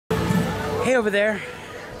Hey over there,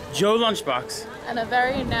 Joe Lunchbox. And a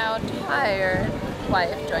very now tired wife,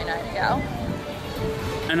 Joy Nightingale.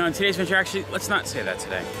 And on today's venture, actually, let's not say that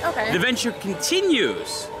today. Okay. The venture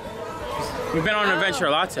continues. We've been on an adventure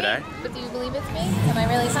a lot today. Wait, but do you believe it's me? Am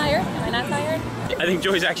I really tired? Am I not tired? I think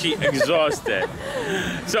Joy's actually exhausted.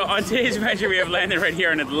 So on today's adventure, we have landed right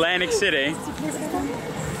here in Atlantic City.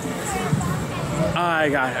 I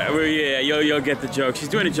got her. Yeah, you'll get the joke. She's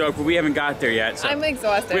doing a joke, but we haven't got there yet. So I'm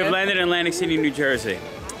exhausted. we have landed in Atlantic City, New Jersey.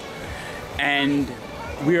 And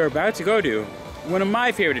we are about to go to one of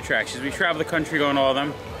my favorite attractions. We travel the country going to all of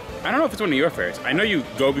them. I don't know if it's one of your favorites. I know you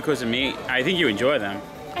go because of me. I think you enjoy them.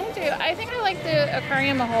 I do. I think I like the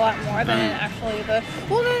aquarium a whole lot more than actually the...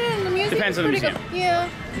 Well, no, the museum. Depends on the museum. Good. Yeah.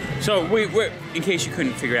 So we're, in case you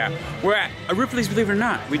couldn't figure it out, we're at Ripley's, believe it or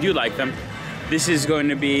not. We do like them. This is going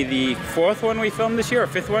to be the 4th one we filmed this year, or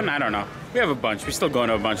 5th one? I don't know. We have a bunch. We're still going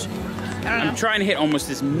to a bunch. I'm trying to hit almost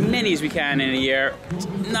as many as we can in a year.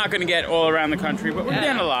 Not going to get all around the country, but we're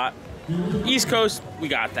getting a lot. East Coast, we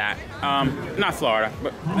got that. Not Florida,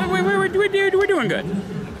 but we're doing good.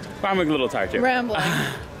 I'm a little tired too. Rambling.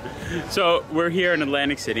 So we're here in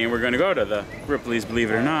Atlantic City, and we're going to go to the Ripley's, believe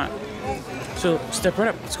it or not. So step right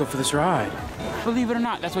up. Let's go for this ride. Believe it or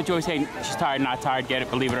not, that's what Joy's saying. She's tired, not tired. Get it?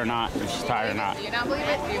 Believe it or not. If she's tired or not. Do you not believe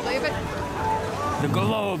it? Do you believe it? The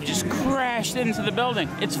globe just crashed into the building.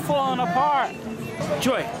 It's falling apart.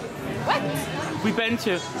 Joy. What? We've been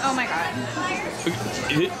to... Oh my god.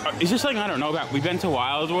 Is this something I don't know about? We've been to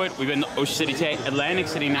Wildwood. We've been to Ocean City today. Atlantic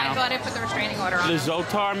City now. I thought I put the restraining order on The him.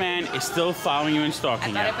 Zoltar man is still following you and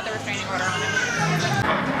stalking you. I thought I put the restraining order on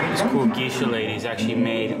him. This cool geisha lady is actually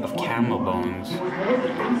made of camel bones.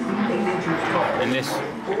 And this...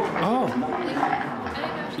 Oh.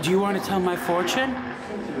 Do you want to tell my fortune?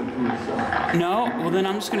 No? Well, then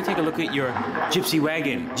I'm just going to take a look at your gypsy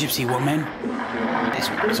wagon, gypsy woman. It's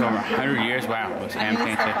over 100 years. Wow, it was hand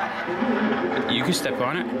painted. You can step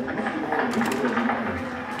on it.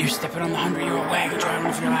 You're stepping on the 100-year-old wagon. I don't know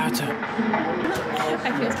if you're allowed to.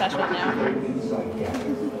 I feel special now.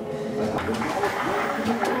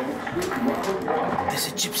 There's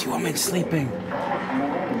a gypsy woman sleeping.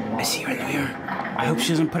 I see her in the mirror. I hope she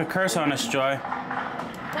doesn't put a curse on us, Joy.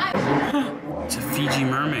 It's a Fiji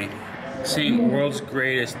mermaid, saying world's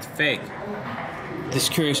greatest fake. This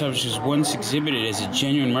curious object was once exhibited as a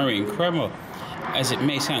genuine mermaid. Incredible as it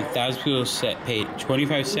may sound, thousands of people paid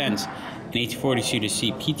 25 cents in 1842 to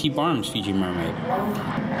see P.T. Barnum's Fiji mermaid.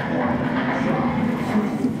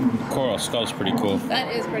 Coral skull's pretty cool.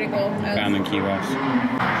 That is pretty cool. Found in Key West.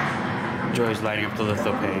 Joy's lighting up the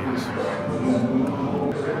lithopanes.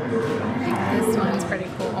 This one's pretty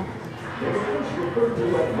cool.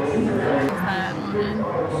 That one.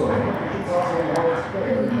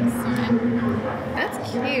 This one. That's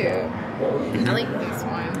cute. I like this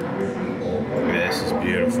one. This is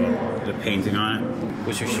beautiful. The painting on it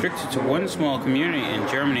was restricted to one small community in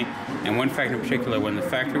Germany, and one factory in particular. When the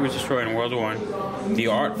factory was destroyed in World War I, the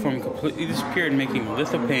art form completely disappeared, making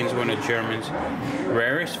lithopanes one of Germany's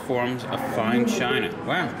rarest forms of fine china.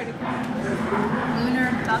 Wow. That's pretty cool.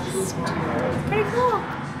 Lunar dust. Pretty cool.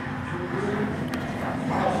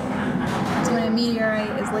 So when a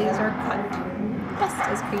meteorite is laser cut, dust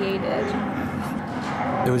is created.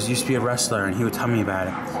 There used to be a wrestler, and he would tell me about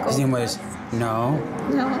it. His name was... No.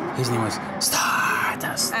 His name was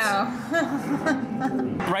Stardust. Oh.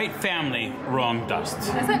 Right family, wrong dust.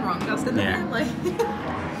 I said wrong dust in the family.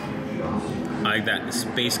 I like that. The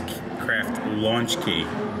spacecraft launch key.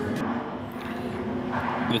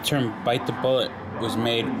 The term bite the bullet was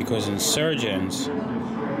made because insurgents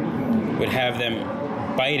would have them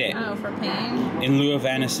bite it. Oh, for pain? In lieu of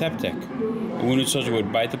antiseptic. A wounded soldier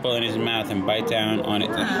would bite the bullet in his mouth and bite down on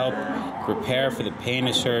it to help prepare for the pain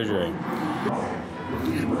of surgery.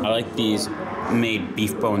 I like these made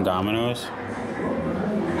beef bone dominoes.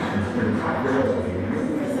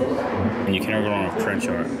 And you can never go wrong with French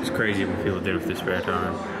art. It's crazy what people do with their spare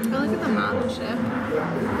time. Oh, look at the model ship.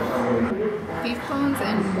 Beef bones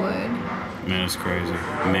and wood. Man, it's crazy.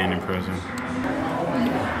 Man in prison.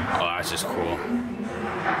 Oh, that's just cool.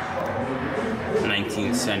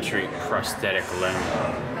 19th century prosthetic limb.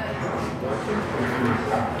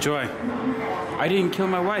 Joy, I didn't kill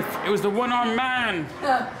my wife. It was the one-armed man.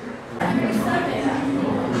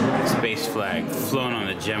 Space flag flown on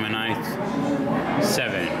the Gemini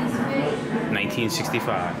 7,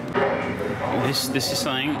 1965. This is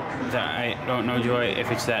something that I don't know, Joy, if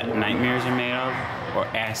it's that nightmares are made of or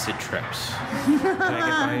acid trips. Did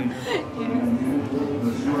I get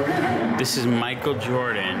by? This is Michael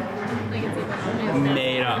Jordan,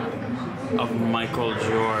 made up of Michael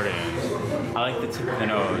Jordan. I like the tip of the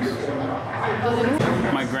nose.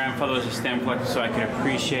 My grandfather was a stamp collector, so I could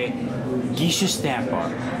appreciate geisha stamp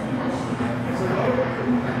art.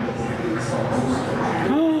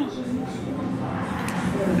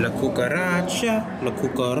 La cucaracha, la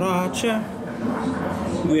cucaracha.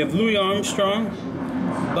 We have Louis Armstrong,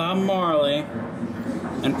 Bob Marley,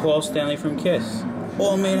 and Paul Stanley from Kiss,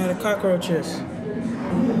 all made out of cockroaches.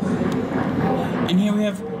 And here we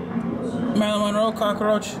have Marilyn Monroe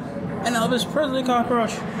cockroach and Elvis Presley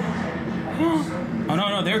cockroach. Oh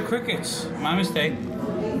no, they're crickets. My mistake.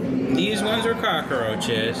 These ones are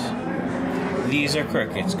cockroaches. These are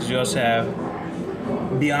crickets, because we also have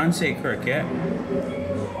Beyonce cricket.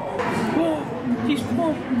 Whoa, these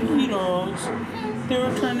poor beetles. They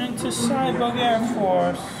were turned into Cyborg Air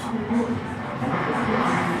Force.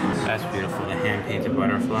 That's beautiful, the hand-painted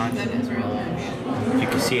butterflies. That is really beautiful. You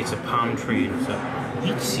can see it's a palm tree and it's a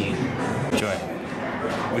peach seed. Joy,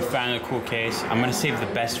 we found a cool case. I'm gonna save the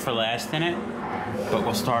best for last in it, but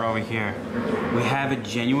we'll start over here. We have a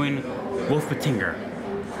genuine Wolfbatinger.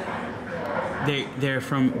 They're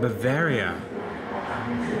from Bavaria.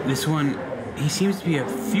 This one, he seems to be a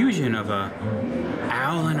fusion of a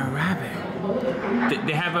owl and a rabbit.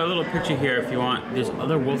 They have a little picture here if you want. There's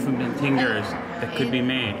other Wolfentingers that could be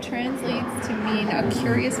made. It translates to mean a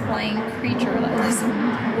curious flying creature that lives in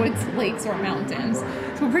woods, lakes, or mountains.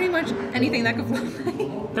 So pretty much anything that could fly.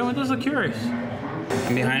 That one does look curious.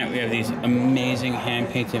 And behind it we have these amazing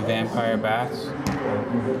hand-painted vampire bats.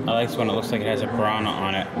 I like this one. It looks like it has a piranha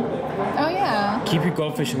on it. Oh yeah. Keep your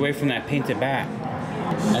goldfish away from that painted bat.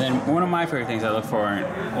 And then one of my favorite things I look for in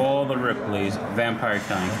all the Ripley's vampire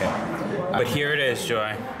killing kit. But here it is,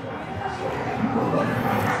 Joy.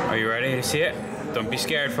 Are you ready to see it? Don't be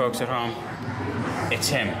scared, folks at home. It's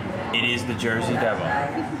him. It is the Jersey Devil.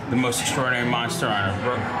 The most extraordinary monster on a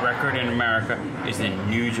record in America is the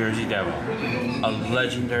New Jersey Devil. A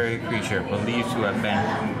legendary creature believed to have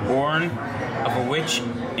been born of a witch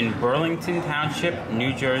in Burlington Township,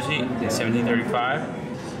 New Jersey in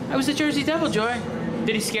 1735. That was the Jersey Devil, Joy.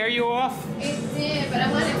 Did he scare you off? It did, but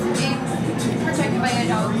I wanted to be protected by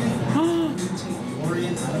adults.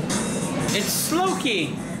 It's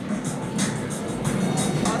Slokey.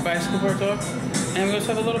 Bicycle for a dog. And we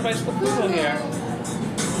also have a little bicycle poodle here.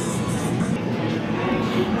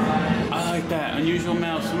 I like that. Unusual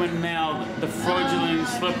mail. Someone mailed the fraudulent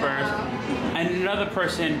slippers, and another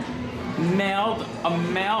person mailed a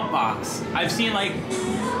mailbox. I've seen like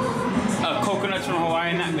coconuts from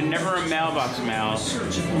Hawaii and that, but never a mailbox mail.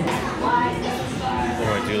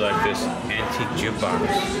 Oh, I do like this antique jukebox.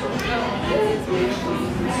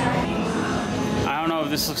 I don't know if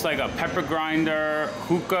this looks like a pepper grinder,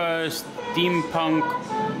 hookah, steampunk,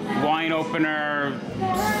 wine opener,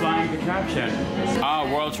 slime contraption. Ah,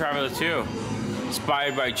 World Traveler 2.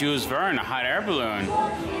 Inspired by Jules Verne, a hot air balloon.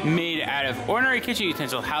 Made out of ordinary kitchen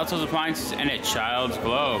utensils, household appliances, and a child's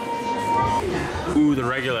globe. Ooh, the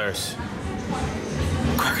regulars.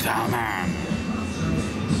 Crocodile Man.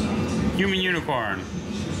 Human Unicorn.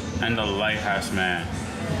 And the Lighthouse Man.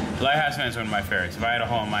 Lighthouse Man is one of my favorites. If I had a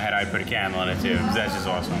hole in my head, I'd put a candle in it too, because that's just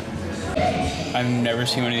awesome. I've never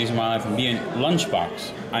seen one of these in my life. And being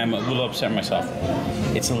lunchbox, I'm a little upset myself.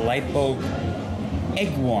 It's a light bulb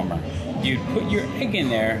egg warmer. You'd put your egg in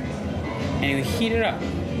there, and you would heat it up.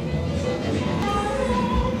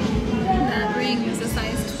 That ring is a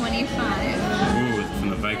size 25. Ooh, from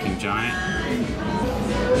the Viking Giant.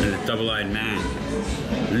 And the double-eyed man.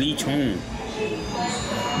 Lee Chong.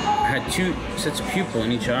 Had 2 sets of pupil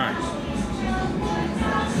in each eye.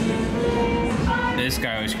 This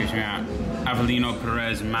guy always creeps me out. Avelino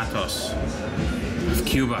Perez Matos of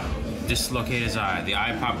Cuba. Dislocated his eye. The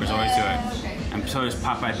eye poppers always do it. And so does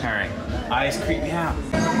Popeye Perry. Eyes creep me out.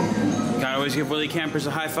 Gotta always give Willie Campers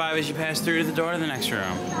a high five as you pass through to the door to the next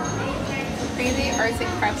room. Crazy Arts and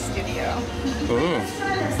Crafts Studio. Ooh,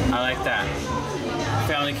 I like that.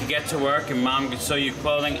 Family can get to work and mom can sew you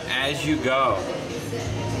clothing as you go.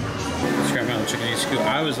 Scrap metal chicken and scoop.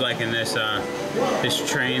 I was liking this this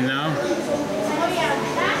train though.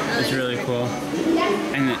 It's really cool.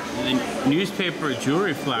 And the newspaper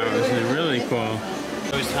jewelry flowers is really cool.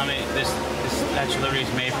 Always tell me this Statue of Liberty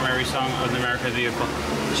is made from every song of America the Beautiful.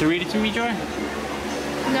 Should you read it to me, Joy?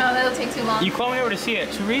 No, that'll take too long. You called me over to see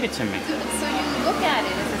it, so read it to me. So you look at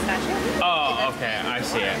it as a statue? Oh, okay, I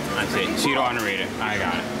see it. I see it. So you don't want to read it. I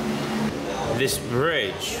got it. This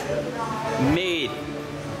bridge, made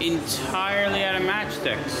entirely out of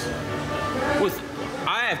matchsticks.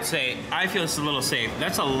 I have to say, I feel it's a little safe.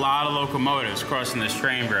 That's a lot of locomotives crossing this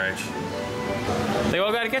train bridge. They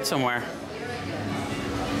all got to get somewhere.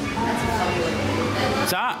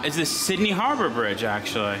 It's the Sydney Harbor Bridge,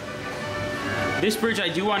 actually. This bridge I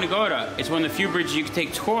do want to go to. It's one of the few bridges you can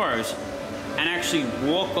take tours and actually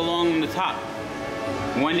walk along the top.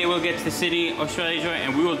 One day we'll get to the city, Australia, Joy,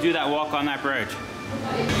 and we will do that walk on that bridge. So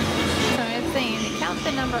it's saying, count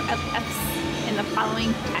the number of F's in the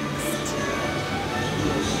following text.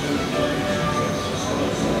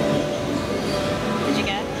 What'd you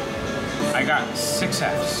get? I got 6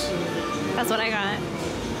 F's. That's what I got.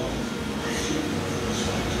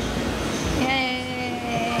 Yay!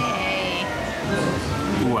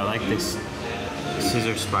 Ooh, I like this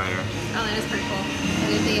scissor spider. Oh, that is pretty cool.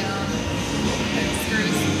 Look at the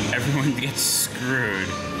screws. Everyone gets screwed.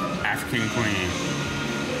 African Queen.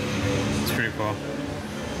 It's pretty cool.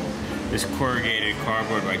 This corrugated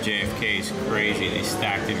cardboard by JFK is crazy. They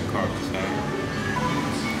stacked it in cardboard stack.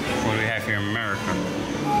 What do we have here in America?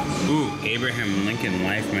 Ooh, Abraham Lincoln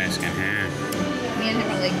life mask in hand. Me and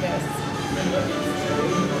him are like this.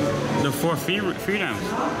 The 4 freedoms.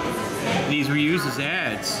 These were used as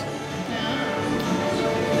ads.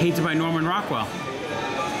 Painted by Norman Rockwell.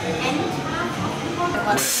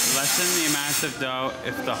 Lessen the amount of dough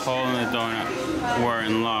if the hole in the donut were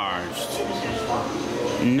enlarged.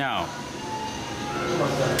 No.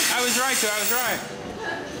 I was right, too. I was right.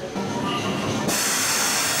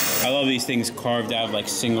 I love these things carved out of like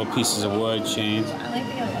single pieces of wood, chains. I like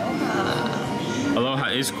the Aloha. Aloha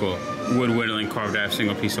is cool. Wood whittling carved out of a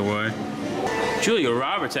single piece of wood. Julia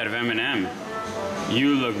Roberts out of M&M.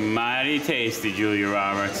 You look mighty tasty, Julia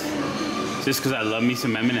Roberts. Just because I love me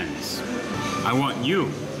some M&Ms. I want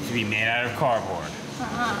you to be made out of cardboard.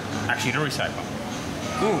 Actually, to recycle.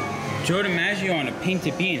 Ooh, Joe DiMaggio on a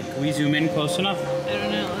painted bean. Can we zoom in close enough? I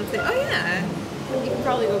don't know. Let's see. Oh, yeah. You can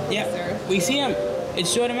probably go closer. Yeah, we see him.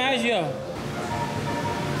 It's Joe DiMaggio.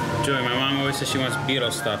 Joey, my mom always says she wants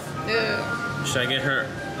Beatles stuff. Ew. Should I get her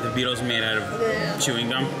the Beatles made out of chewing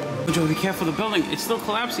gum? Joe, be careful of the building. It's still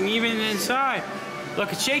collapsing even inside.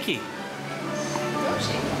 Look, it's shaky. Don't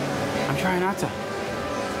shake. I'm trying not to.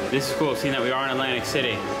 This is cool, seeing that we are in Atlantic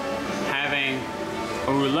City. Having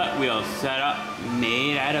a roulette wheel set up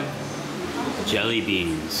made out of jelly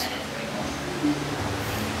beans.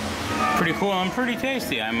 Pretty cool and pretty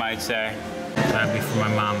tasty, I might say. That'd be for my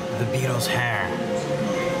mom. The Beatles hair.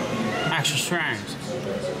 Extra strands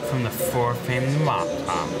from the 4 famous mop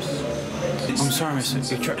tops. I'm sorry,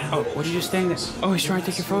 mister. Oh, what did you just think this? Oh, he's trying to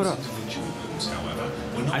take your photo.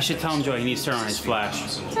 I should tell him, Joe, he needs to turn on his flash.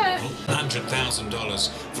 $100,000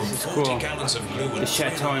 from 40 gallons of glue and The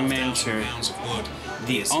Chateau in miniature.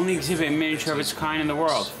 The only exhibit in miniature of its kind in the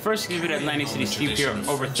world. First exhibit at Atlantic City Steep Pier,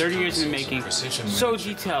 over 30 years in the making. So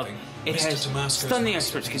detailed, it has stunned the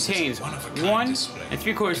experts. Contains 1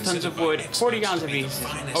 3/4 tons of wood, 40 gallons of beans,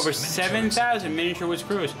 over 7,000 miniature wood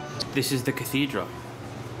screws. This is the cathedral.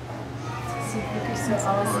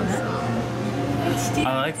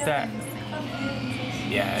 I like that.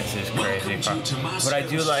 Yeah, this is crazy. But I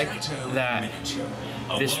do like that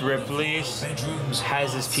this Ripley's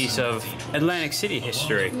has this piece of Atlantic City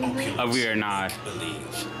history of We Are Not.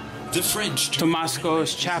 The French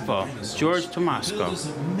Tomasco's Chapel, George Tomasco.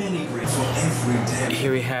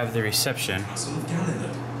 Here we have the reception.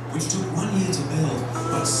 Which took 1 year to build,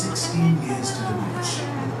 but 16 years to demolish.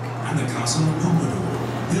 And the Castle of Pompadour,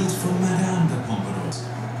 built for Madame de Pompadour.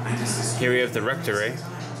 Here we have the rectory.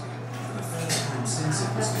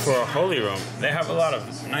 For a holy room, they have a lot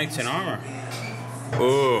of knights in armor.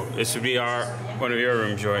 Ooh, this would be one of your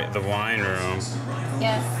rooms, Joy, the wine room.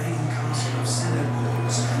 Yes.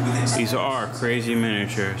 These are crazy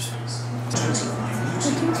miniatures.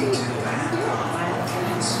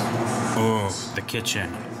 Ooh, the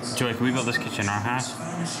kitchen. Joy, can we build this kitchen in our house?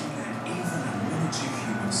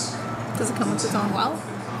 Does it come with its own well?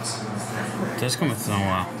 It does come with its own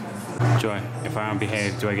well. Joy, if I don't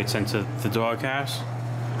behave, do I get sent to the doghouse?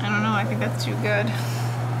 I don't know. I think that's too good.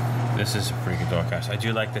 This is a pretty good doghouse. I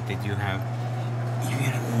do like that they do have. You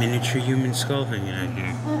get a miniature human skull hanging out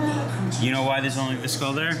here. You know why there's only the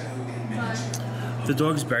skull there? The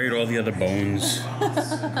dog's buried all the other bones.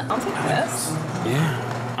 I'll take this.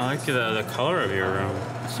 Yeah, I like the color of your room.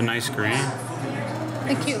 It's a nice green.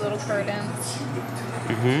 The cute little curtains.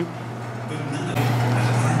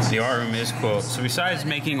 The art room is cool. So besides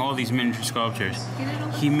making all these miniature sculptures,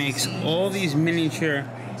 he makes all these miniature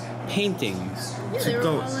paintings to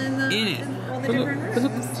go in it. But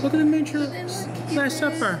look at the miniature Last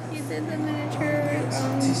Supper. He did the miniature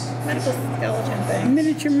medical skeleton thing.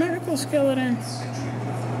 Miniature medical skeleton.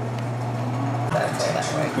 That's all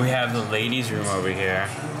that way. We have the ladies' room over here.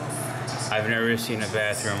 I've never seen a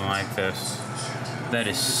bathroom like this. That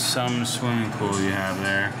is some swimming pool you have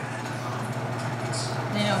there.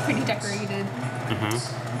 You know, pretty decorated.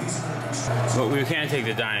 But we can't take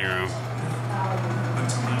the dining room.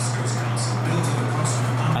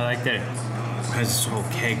 fact that it has this whole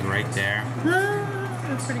keg right there.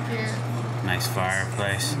 That's pretty cute. Nice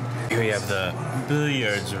fireplace. Here we have the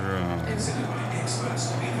billiards room.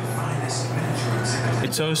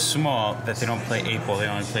 It's so small that they don't play 8-ball, they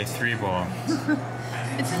only play 3-ball.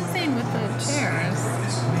 It's insane with the chairs.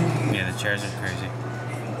 Yeah, the chairs are crazy.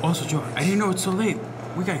 Also, Joe, I didn't know it's so late.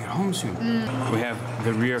 We gotta get home soon. We have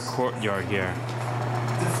the rear courtyard here.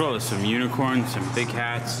 Full of some unicorns, some big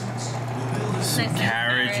hats, some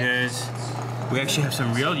carriages. We actually have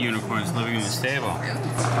some real unicorns living in the stable.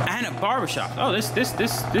 And a barbershop. Oh, this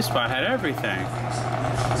spot had everything.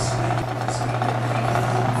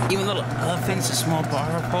 Even little elephants, a small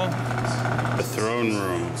barber pole. The throne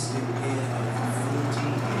room.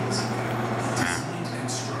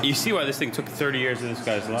 You see why this thing took 30 years of this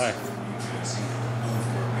guy's life.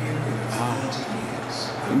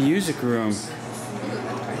 Music room.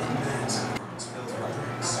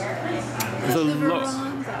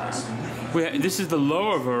 This is the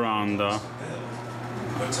lower veranda.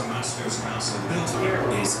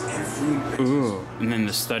 Ooh, and then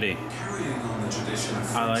the study.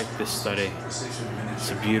 I like this study.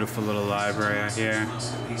 It's a beautiful little library out here.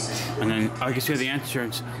 And then I guess we have the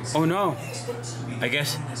entrance. Oh no! I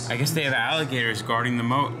guess they have alligators guarding the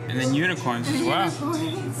moat, and then unicorns as well.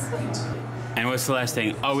 And what's the last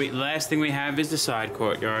thing? Oh wait, the last thing we have is the side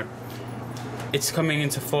courtyard. It's coming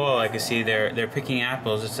into fall. I can see they're picking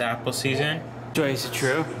apples. It's apple season. Joy, is it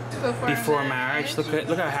true? Before marriage. Look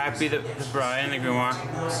how happy the bride and the groom are.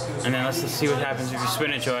 And then let's see what happens if you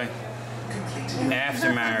spin it, Joy.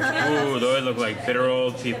 After marriage. Ooh, they look like bitter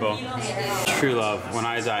old people. True love. When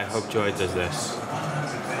I die, I hope Joy does this.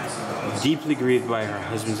 Deeply grieved by her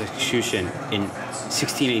husband's execution in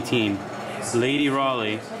 1618, Lady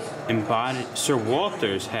Raleigh embodied Sir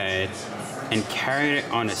Walter's head and carried it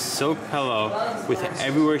on a silk pillow with it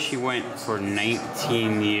everywhere she went for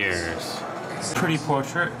 19 years. Pretty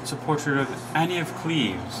portrait. It's a portrait of Anne of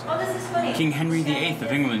Cleves. King Henry VIII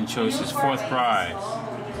of England chose his fourth bride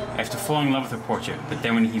after falling in love with her portrait, but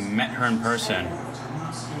then when he met her in person,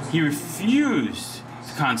 he refused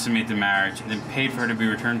to consummate the marriage and then paid for her to be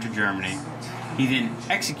returned to Germany. He then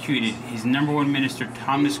executed his #1 minister,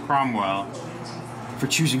 Thomas Cromwell, for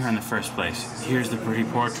choosing her in the first place. Here's the pretty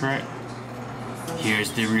portrait.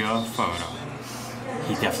 Here's the real photo.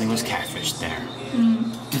 He definitely was catfished there.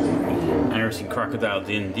 I've never seen Crocodile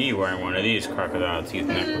D&D wearing one of these crocodile teeth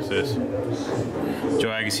necklaces.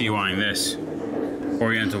 Joe, I can see you wanting this.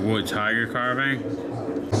 Oriental wood tiger carving.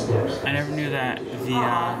 I never knew that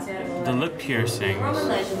the lip piercings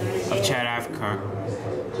of Chad Africa,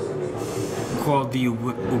 called the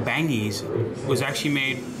Ubangis, was actually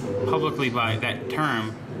made publicly by that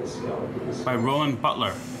term by Roland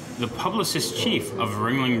Butler, the publicist chief of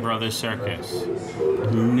Ringling Brothers Circus.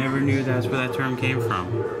 Never knew that's where that term came from.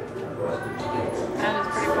 That is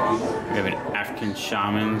pretty cool. We have an African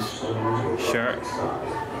shaman's shirt,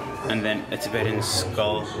 and then a Tibetan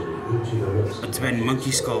skull, a Tibetan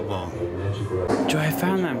monkey skull ball. Joy, I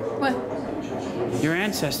found them. What? Your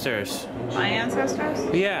ancestors. My ancestors?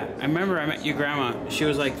 Yeah, I remember I met your grandma. She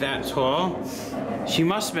was like that tall. She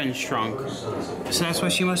must have been shrunk. So that's why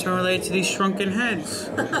she must have been related to these shrunken heads.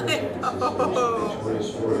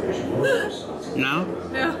 No?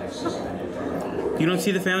 Yeah. You don't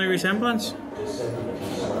see the family resemblance?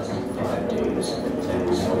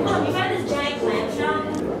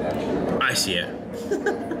 I see it.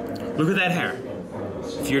 Look at that hair.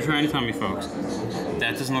 If you're trying to tell me, folks,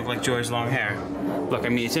 that doesn't look like Joy's long hair. Look, I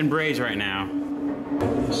mean, it's in braids right now.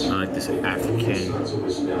 I like this African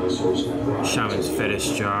shaman's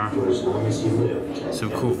fetish jar.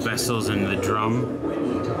 Some cool vessels and the drum.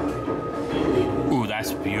 Ooh,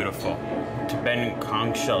 that's beautiful. Tibetan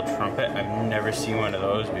conch shell trumpet. I've never seen one of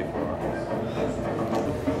those before.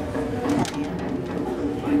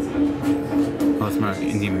 Oh, it's my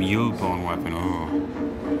Indian mule bone weapon. Oh.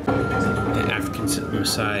 The African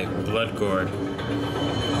Maasai blood gourd.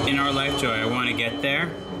 In our life, Joy, I want to get there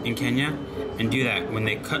in Kenya and do that. When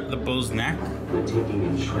they cut the bull's neck,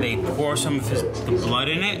 they pour some of the blood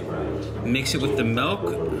in it, mix it with the milk,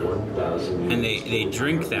 and they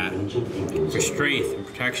drink that for strength and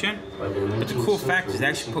protection. But the cool fact is they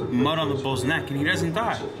actually put mud on the bull's neck and he doesn't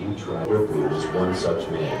die.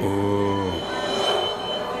 Ooh.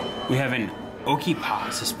 We have an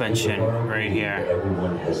Okipa suspension right here.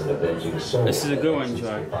 This is a good one,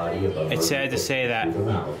 Joy. It's sad to say that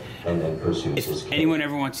if anyone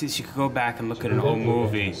ever wants to see this, you could go back and look at an old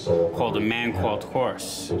movie called A Man Called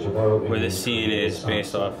Horse, where the scene is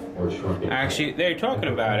based off. Actually, they're talking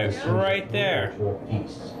about it right there.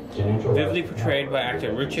 vividly portrayed by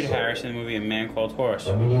actor Richard Harris in the movie A Man Called Horse.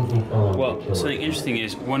 Well, something interesting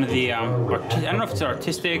is one of the, I don't know if it's an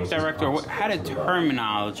artistic director or what, had a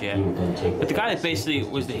terminology, but the guy that basically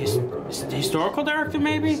was the historical director,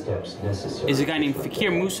 maybe, is a guy named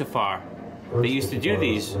Fakir Musafar. They used to do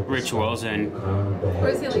these rituals, and Or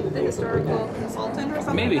is he like the historical consultant or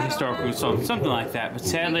something? maybe like that historical over there? consultant, something like that. But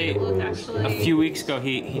sadly, a few weeks ago,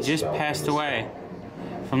 he just passed away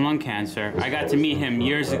from lung cancer. I got to meet him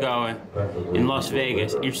years ago in Las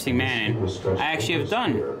Vegas. Interesting man. And I actually have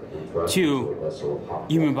done 2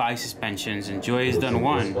 human body suspensions, and Joy has done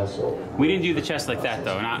 1. We didn't do the chest like that,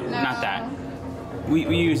 though. Not that. We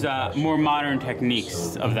used more modern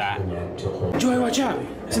techniques of that. Joy, watch out!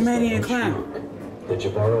 It's a man eating a clam.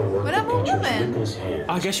 What up, woman?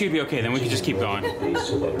 I guess you'd be okay, then we could just keep going.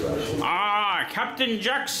 Ah, Captain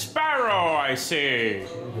Jack Sparrow, I see.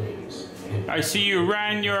 I see you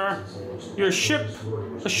ran your ship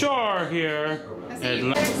ashore here. I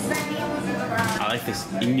like this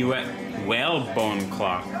Inuit whalebone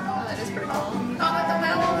clock. Oh, that is pretty cool. Oh, with the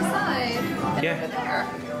whale on the side. And Yeah. over there.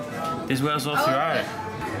 There's whales all throughout it.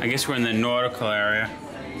 I guess we're in the nautical area.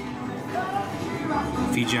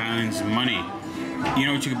 Fiji Islands money. You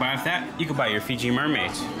know what you could buy with that? You could buy your Fiji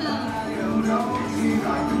mermaids.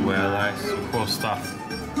 Whale eyes, cool stuff.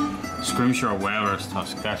 Scrimshaw whaler's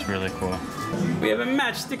tusk, that's really cool. We have a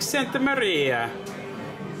matchstick Santa Maria.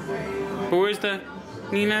 But where's the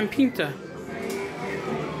Nina and Pinta?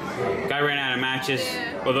 Guy ran out of matches.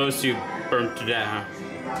 Well, those 2 burnt to death, huh?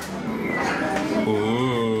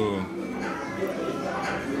 Ooh.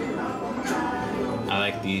 I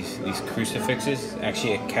like these crucifixes.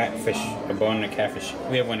 Actually, a catfish, a bone and a catfish.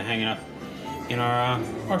 We have one hanging up in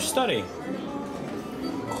our study.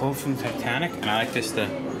 Coal from Titanic, and I like this, the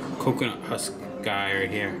coconut husk guy right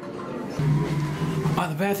here. Oh,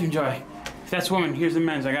 the bathroom, Joy. If that's woman, here's the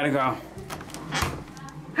men's. I gotta go.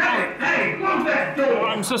 Hey, close that door! Oh,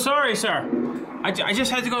 I'm so sorry, sir. I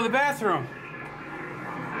just had to go to the bathroom.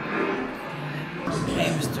 Hey,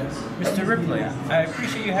 Mr. Ripley, I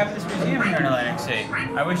appreciate you having this museum here in Atlantic City.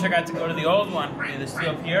 I wish I got to go to the old one, the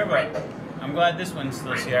Steel Pier, but I'm glad this one's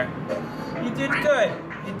still here. You did good.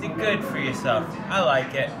 You did good for yourself. I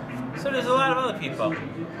like it. So does a lot of other people.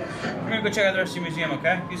 We're gonna go check out the rest of your museum,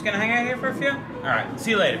 okay? You just gonna hang out here for a few? Alright,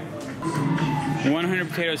 see you later. 100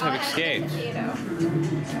 potatoes have escaped. Potato.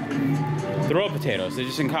 They're all potatoes, they're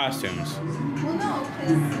just in costumes. Well, no,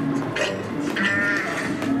 because...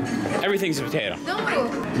 Everything's a potato. No.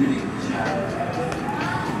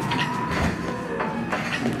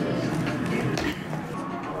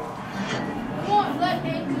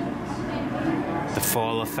 The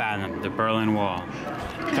Fall of Fathom, the Berlin Wall.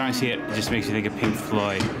 Every time I see it, it just makes me think of Pink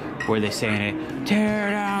Floyd, where they saying it, tear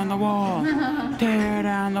down the wall, tear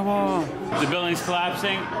down the wall. The building's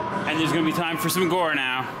collapsing, and there's gonna be time for some gore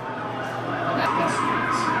now.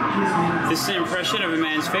 This is an impression of a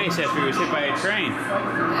man's face after he was hit by a train.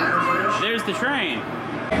 There's the train.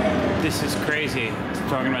 This is crazy.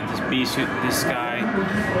 Talking about this bee suit, this guy.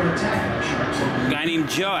 A guy named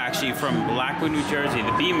Joe, actually, from Blackwood, New Jersey,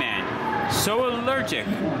 the bee man. So allergic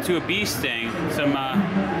to a bee sting, some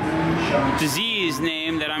disease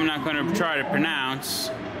name that I'm not going to try to pronounce,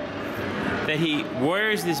 that he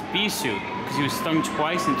wears this bee suit because he was stung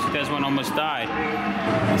twice in 2001, almost died.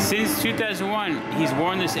 Since 2001, he's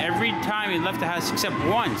worn this every time he left the house except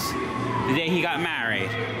once, the day he got married.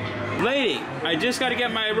 Lady, I just got to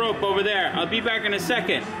get my rope over there. I'll be back in a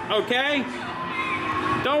second, okay?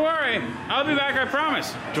 Don't worry, I'll be back, I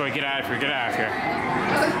promise. Joy, get out of here, get out of here.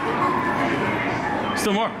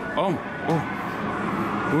 Still more. Oh.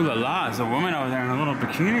 Ooh la la, there's a woman over there in a little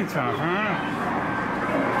bikini top, huh?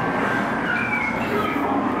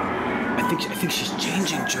 I think she's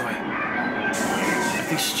changing, Joy. I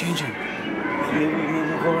think she's changing. Maybe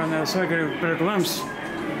we'll go around the other side, get a better glimpse.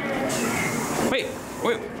 Wait.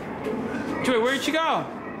 Joy, where'd she go?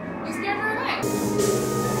 You scared her away.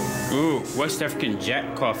 Ooh, West African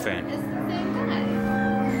jet coffin. It's the same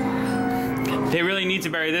guy. They really need to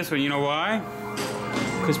bury this one, you know why?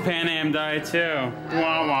 Because Pan Am died too.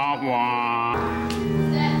 Wah, wah, wah.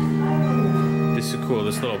 This is cool,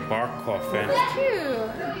 this little bark coffin.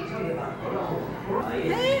 Cute.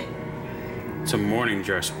 It's a mourning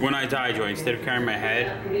dress. When I die, Joy, instead of carrying my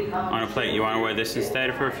head on a plate, you want to wear this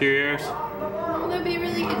instead for a few years? Oh, that'd be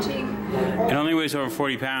really itchy. It only weighs over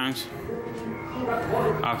 40 pounds.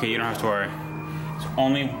 Okay, you don't have to worry. It's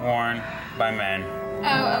only worn by men.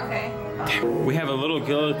 Oh, okay. We have a little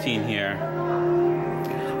guillotine here.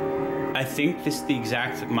 I think this is the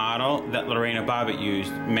exact model that Lorena Bobbitt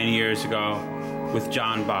used many years ago with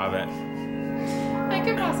John Bobbitt. I I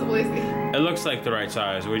could possibly see. It looks like the right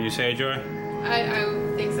size, wouldn't you say, Joy? I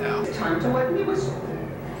would think so.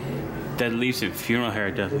 Dead leaves and funeral hair,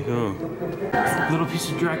 deathly. Ooh. Little piece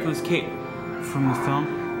of Dracula's cape from the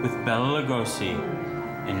film with Bela Lugosi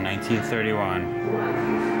in 1931.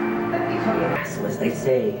 So as they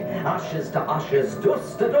say, ashes to ashes,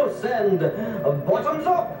 dust to dust, and bottoms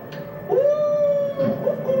up.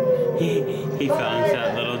 He fell into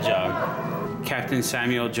that little jug. Captain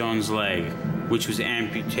Samuel Jones' leg, which was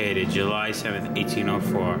amputated July 7th,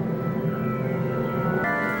 1804.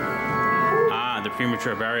 Ah, the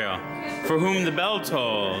premature burial. For whom the bell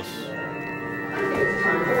tolls.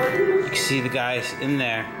 You can see the guys in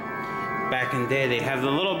there. Back in the day, they'd have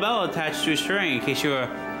the little bell attached to a string in case you were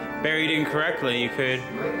buried incorrectly. You could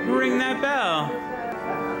ring that bell.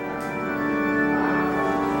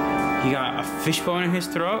 He got a fishbone in his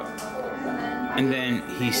throat, and then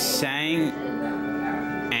he sang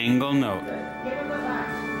Angle Note.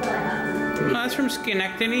 Oh, that's from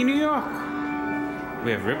Schenectady, New York.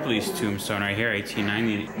 We have Ripley's tombstone right here,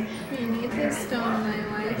 1890. You need this stone, my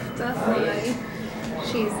wife doth lie.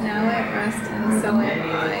 She's now at rest, and so am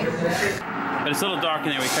I. But it's a little dark in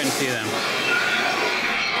there, we couldn't see them.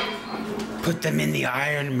 Put them in the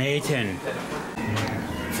Iron Maiden.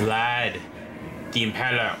 Vlad, the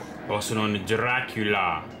Impaler, also known as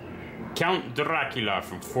Dracula. Count Dracula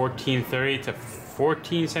from 1430 to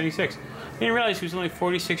 1476. I didn't realize he was only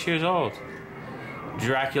 46 years old.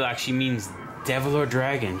 Dracula actually means devil or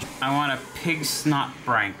dragon. I want a pig snot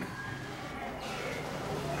brank.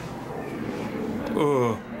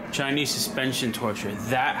 Ooh, Chinese suspension torture.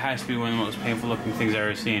 That has to be one of the most painful looking things I've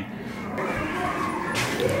ever seen.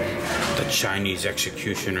 The Chinese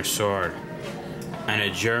executioner sword. And a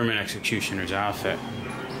German executioner's outfit.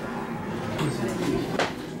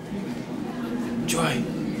 Joy,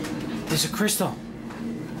 there's a crystal.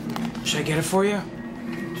 Should I get it for you?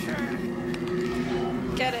 Sure.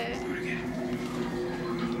 Get it.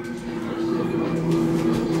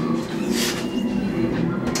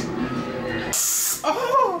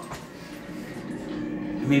 Oh!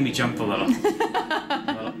 It made me jump a little.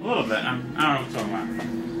 a little bit. I don't know what I'm talking about.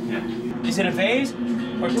 Yeah. Is it a vase?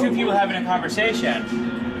 Or two people having a conversation?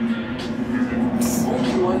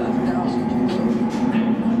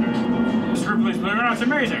 Mr. Ripley's believe it or not, it's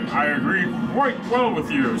amazing. I agree quite well with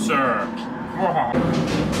you, sir.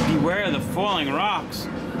 Beware of the falling rocks.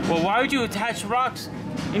 Well, why would you attach rocks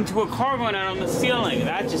into a car going out on the ceiling?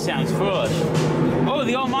 That just sounds foolish. Oh,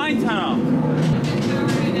 the old mine tunnel.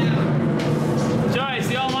 Joyce,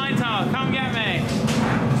 the old mine tunnel. Come get me.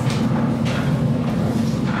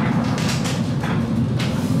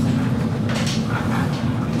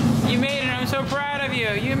 You made it. I'm so proud of you.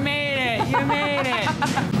 You made it. You made it.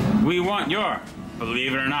 We want your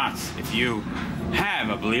believe it or not. If you have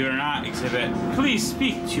a believe it or not exhibit, please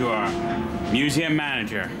speak to our museum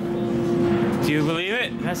manager. Do you believe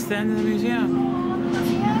it? That's the end of the museum.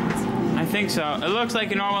 I think so. It looks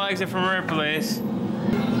like a normal exit from Ripley's.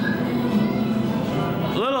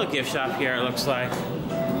 A little gift shop here, it looks like.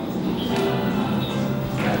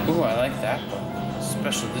 Ooh, I like that book.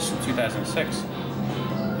 Special edition 2006.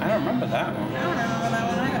 I don't remember that one. I don't remember that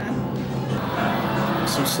one either.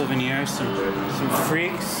 Some souvenirs, some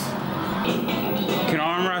freaks. You can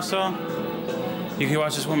arm wrestle. You can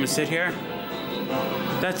watch this woman sit here.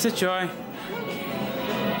 That's it, Joy.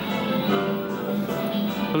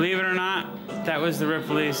 Believe it or not, that was the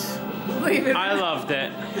Ripley's. Believe it. I loved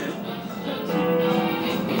it.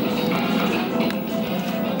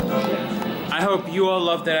 I hope you all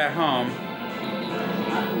loved it at home.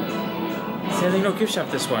 Sadly, no gift shop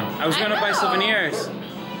this one. I was gonna buy souvenirs.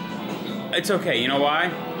 It's okay, you know why?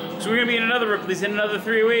 So we're gonna be in another Ripley's in another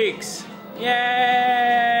 3 weeks.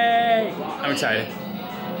 Yay! I'm excited.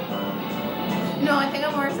 No, I think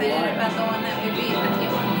I'm more excited about the one that would be in a few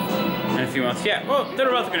months. In a few months, yeah. Well, they're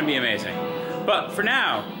both gonna be amazing. But for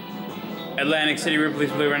now, Atlantic City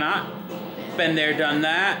Ripley's, believe it or not. Been there, done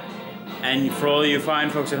that. And for all you fine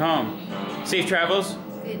folks at home, safe travels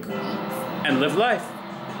Good. and live life.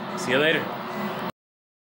 See you later.